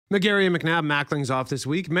McGarry and McNabb Mackling's off this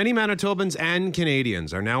week. Many Manitobans and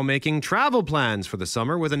Canadians are now making travel plans for the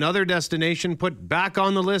summer, with another destination put back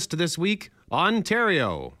on the list this week,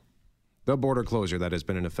 Ontario. The border closure that has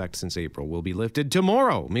been in effect since April will be lifted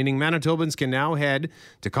tomorrow, meaning Manitobans can now head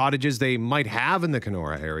to cottages they might have in the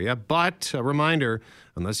Kenora area. But a reminder,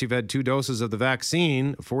 unless you've had 2 doses of the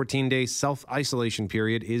vaccine, a 14-day self-isolation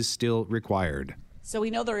period is still required. So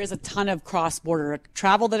we know there is a ton of cross-border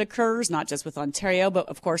travel that occurs, not just with Ontario, but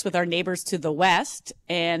of course with our neighbors to the west.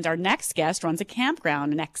 And our next guest runs a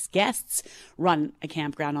campground. Next guests run a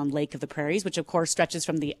campground on Lake of the Prairies, which of course stretches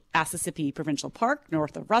from the Assisipi Provincial Park,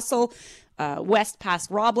 north of Russell, west past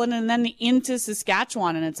Roblin, and then into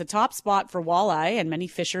Saskatchewan. And it's a top spot for walleye, and many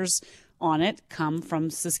fishers on it come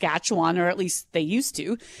from Saskatchewan, or at least they used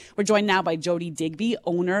to. We're joined now by Jodi Digby,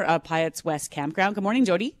 owner of Pyotts West Campground. Good morning,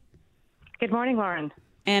 Jodi. Good morning, Lauren.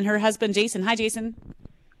 And her husband, Jason. Hi, Jason.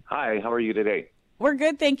 Hi, how are you today? We're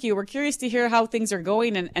good, thank you. We're curious to hear how things are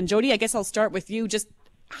going. And Jodi, I guess I'll start with you. Just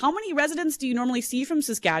how many residents do you normally see from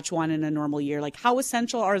Saskatchewan in a normal year? Like, how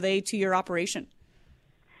essential are they to your operation?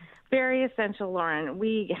 Very essential, Lauren.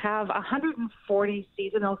 We have 140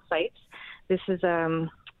 seasonal sites. This is an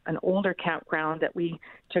older campground that we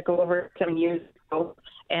took over 7 years ago.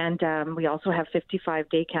 And we also have 55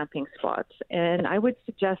 day camping spots. And I would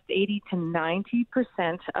suggest 80 to 90%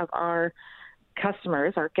 of our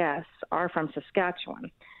customers, our guests, are from Saskatchewan.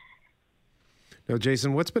 Now,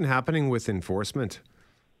 Jason, what's been happening with enforcement?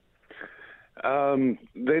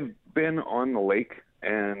 They've been on the lake,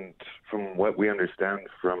 and from what we understand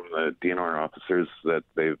from the DNR officers, that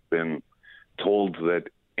they've been told that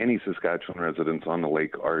any Saskatchewan residents on the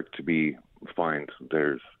lake are to be fined.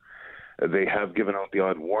 They have given out the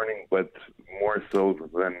odd warning, but more so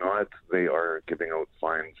than not, they are giving out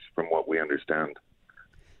fines from what we understand.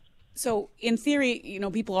 So in theory,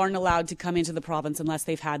 people aren't allowed to come into the province unless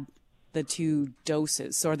they've had the 2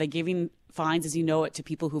 doses. So are they giving fines, as you know it, to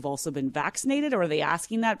people who've also been vaccinated, or are they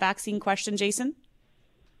asking that vaccine question, Jason?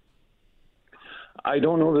 I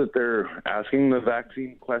don't know that they're asking the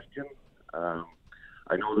vaccine question.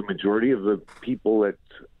 I know the majority of the people that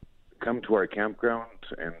come to our campground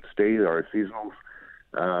and stay, our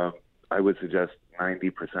seasonals, I would suggest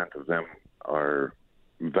 90% of them are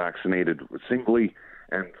vaccinated singly,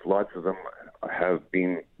 and lots of them have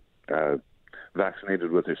been vaccinated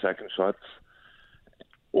with their second shots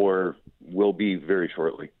or will be very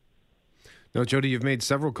shortly. Now, Jodi, you've made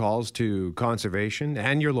several calls to conservation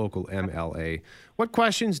and your local MLA. What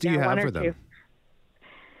questions do you have for them?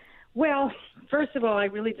 Well, first of all, I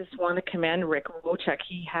really just want to commend Rick Wojcik.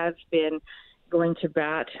 He has been going to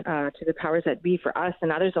bat to the powers that be for us and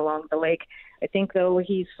others along the lake. I think, though,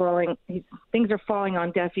 things are falling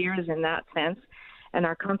on deaf ears in that sense. And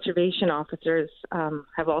our conservation officers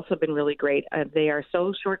have also been really great. They are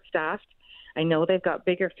so short-staffed. I know they've got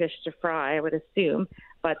bigger fish to fry, I would assume,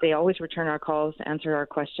 but they always return our calls, answer our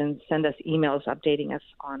questions, send us emails updating us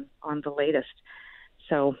on the latest.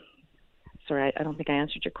 So, sorry, I don't think I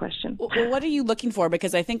answered your question. Well, what are you looking for?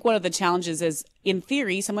 Because I think one of the challenges is, in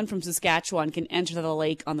theory, someone from Saskatchewan can enter the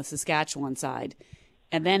lake on the Saskatchewan side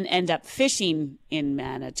and then end up fishing in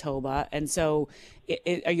Manitoba. And so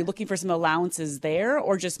are you looking for some allowances there,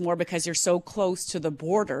 or just more because you're so close to the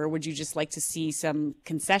border? Would you just like to see some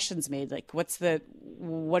concessions made? Like, what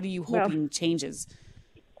are you hoping changes?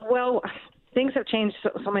 Well, things have changed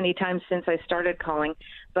so many times since I started calling,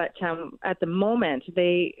 but at the moment,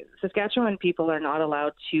 Saskatchewan people are not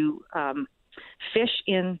allowed to fish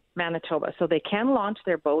in Manitoba. So they can launch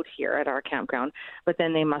their boat here at our campground, but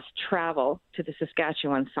then they must travel to the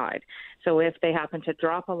Saskatchewan side. So if they happen to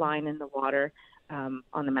drop a line in the water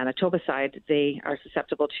on the Manitoba side, they are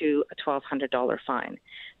susceptible to a $1,200 fine.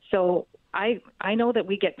 So I know that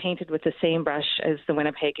we get painted with the same brush as the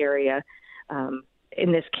Winnipeg area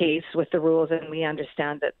in this case with the rules, and we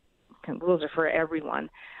understand that rules are for everyone.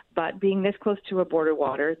 But being this close to a border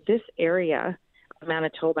water, this area of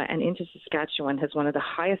Manitoba and into Saskatchewan has one of the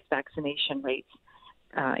highest vaccination rates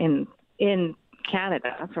in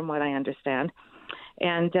Canada, from what I understand.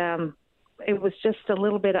 And it was just a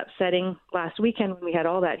little bit upsetting last weekend when we had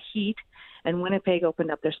all that heat and Winnipeg opened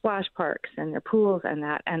up their splash parks and their pools and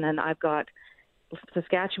that. And then I've got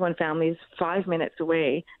Saskatchewan families 5 minutes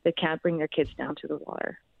away that can't bring their kids down to the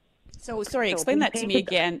water. So, explain that to me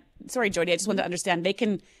again. Sorry, Jodi, I just want to understand. They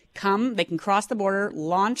can come, they can cross the border,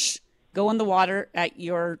 launch, go in the water at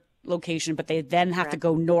your location, but they then have to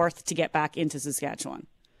go north to get back into Saskatchewan.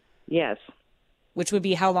 Yes. Which would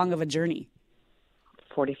be how long of a journey?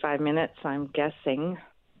 45 minutes, I'm guessing.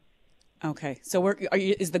 Okay. So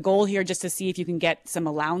is the goal here just to see if you can get some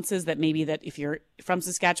allowances that maybe that if you're from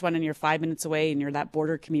Saskatchewan and you're 5 minutes away and you're that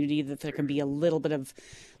border community, that there can be a little bit of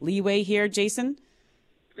leeway here, Jason?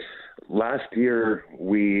 Last year,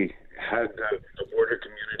 we had the border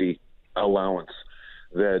community allowance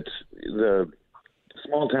that the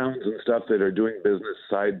small towns and stuff that are doing business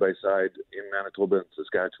side by side in Manitoba and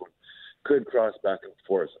Saskatchewan could cross back and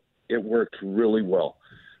forth. It worked really well.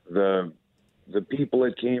 The people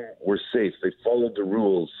that came were safe. They followed the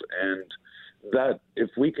rules, and that if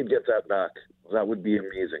we could get that back, that would be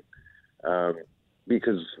amazing.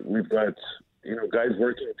 Because we've got guys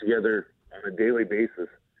working together on a daily basis,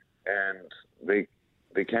 and they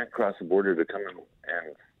can't cross the border to come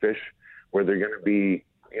and fish where they're going to be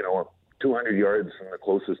 200 yards from the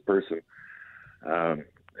closest person.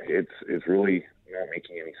 It's really not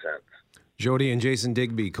making any sense. Jodi and Jason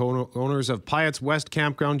Digby, owners of Pyotts West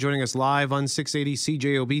Campground, joining us live on 680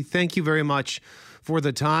 CJOB. Thank you very much for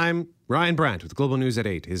the time. Ryan Brandt with Global News at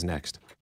 8 is next.